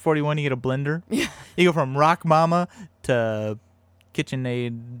 So for 41, you get a blender? Yeah. You go from Rock Mama to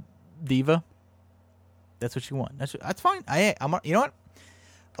KitchenAid Diva. That's what you want. That's fine. You know what?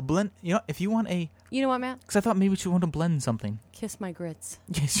 A blend. You know, if you want a. You know what, Matt? Because I thought maybe you want to blend something. Kiss my grits.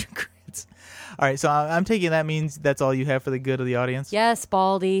 Kiss your grits. All right. So I'm taking that means that's all you have for the good of the audience. Yes,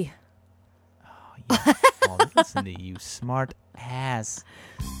 Baldy. Oh, yes, Baldy. Listen to you, smart ass.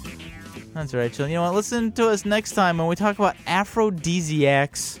 That's right, Jill. You know what? Listen to us next time when we talk about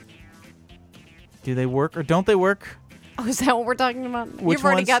aphrodisiacs. Do they work or don't they work? Oh, is that what we're talking about? Which You've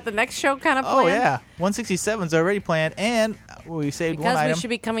already ones? got the next show kind of planned? Oh, yeah. 167's already planned, and we saved one item. Because we should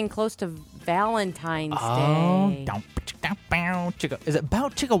be coming close to Valentine's Day. Oh, is it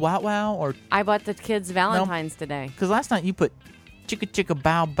about Chicka Wow Wow? Or I bought the kids Valentine's today. Because last night you put Chicka Chicka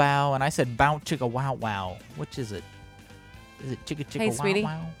Bow Bow, and I said Bow Chicka Wow Wow. Which is it? Is it Chicka Chicka Hey, Wow sweetie.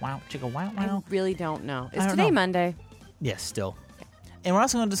 Wow? Wow Chicka Wow Wow? I really don't know. Is I don't today know. Monday? Yes, still. And we're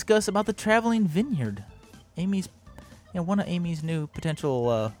also going to discuss about the traveling vineyard. One of Amy's new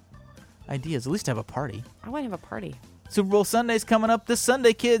potential ideas. At least have a party. I want to have a party. Super Bowl Sunday's coming up this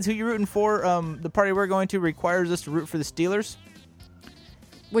Sunday, kids. Who you rooting for? The party we're going to requires us to root for the Steelers.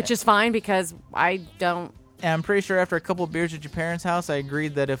 Which is fine because I don't. And I'm pretty sure after a couple of beers at your parents' house, I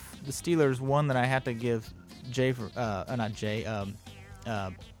agreed that if the Steelers won, then I had to give Jay for not Jay,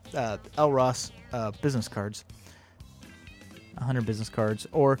 L. Ross business cards, 100 business cards.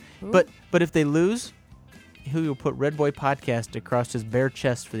 Or but if they lose, he will put Redboy Podcast across his bare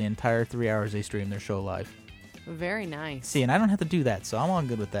chest for the entire 3 hours they stream their show live. Very nice. See, and I don't have to do that, so I'm all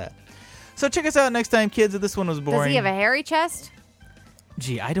good with that. So check us out next time, kids. If this one was boring, Does he have a hairy chest?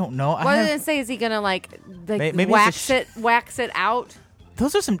 Gee, I don't know. What did it say? Is he gonna Maybe wax it out?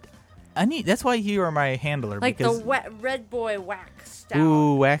 Those are some. That's why you are my handler. Like because, the Red Boy waxed out.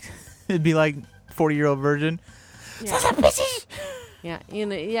 Ooh, wax. It'd be like 40-year-old virgin. Yeah.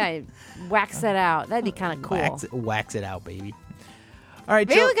 Yeah, wax it out. That'd be kind of cool. Wax it out, baby. All right,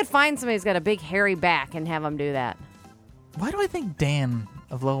 maybe we could find somebody who's got a big hairy back and have him do that. Why do I think Dan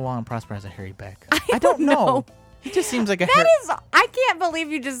of Low, Long, and Prosper has a hairy back? I don't know. He just seems like a hairy... I can't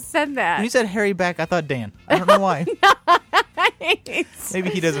believe you just said that. When you said hairy back, I thought Dan. I don't know why. Nice. Maybe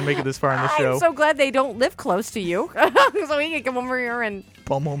he doesn't make it this far in the show. I'm so glad they don't live close to you. So he can come over here and...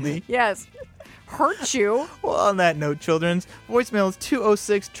 pummel me. Yes. hurt you. Well, on that note, children's voicemail is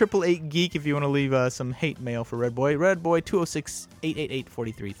 206-888-GEEK if you want to leave some hate mail for Redboy. Redboy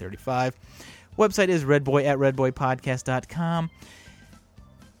 206-888-4335. Website is redboy@redboypodcast.com.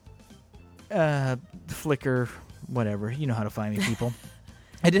 Flickr, whatever. You know how to find me, people.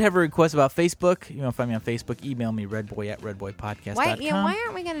 I did have a request about Facebook. You want to find me on Facebook? Email me, redboy@redboypodcast.com. Why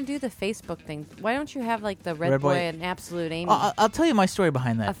aren't we going to do the Facebook thing? Why don't you have, like, the Redboy and Absolute Amy? I'll tell you my story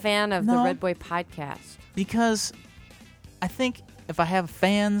behind that. A fan of the Redboy podcast. Because I think if I have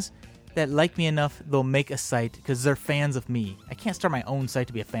fans that like me enough, they'll make a site because they're fans of me. I can't start my own site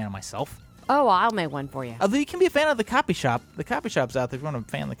to be a fan of myself. Oh, I'll make one for you. Although you can be a fan of the Copy Shop. The Copy Shop's out there if you want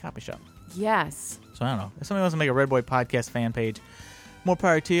to fan of the Copy Shop. Yes. So I don't know. If somebody wants to make a Redboy podcast fan page, more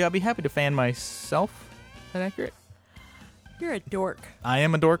power to you. I'll be happy to fan myself. Is that accurate? You're a dork. I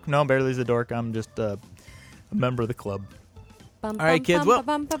am a dork? No, barely is a dork. I'm just a member of the club. All right, kids. Well,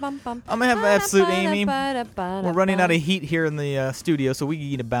 I'm going to have Absolute Amy. We're running out of heat here in the studio, so we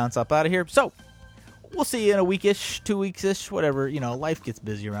need to bounce up out of here. So we'll see you in a weekish, 2 weeks-ish, whatever. You know, life gets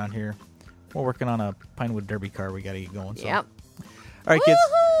busy around here. We're working on a Pinewood Derby car we got to get going. So. Yep. All right, kids.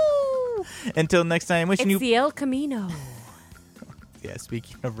 Woo-hoo! Until next time, wishing it's the El Camino. Yeah,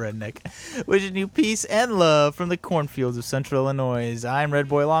 speaking of redneck, wishing you peace and love from the cornfields of Central Illinois. I'm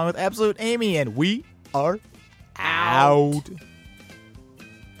Redboy along with Absolute Amy, and we are out.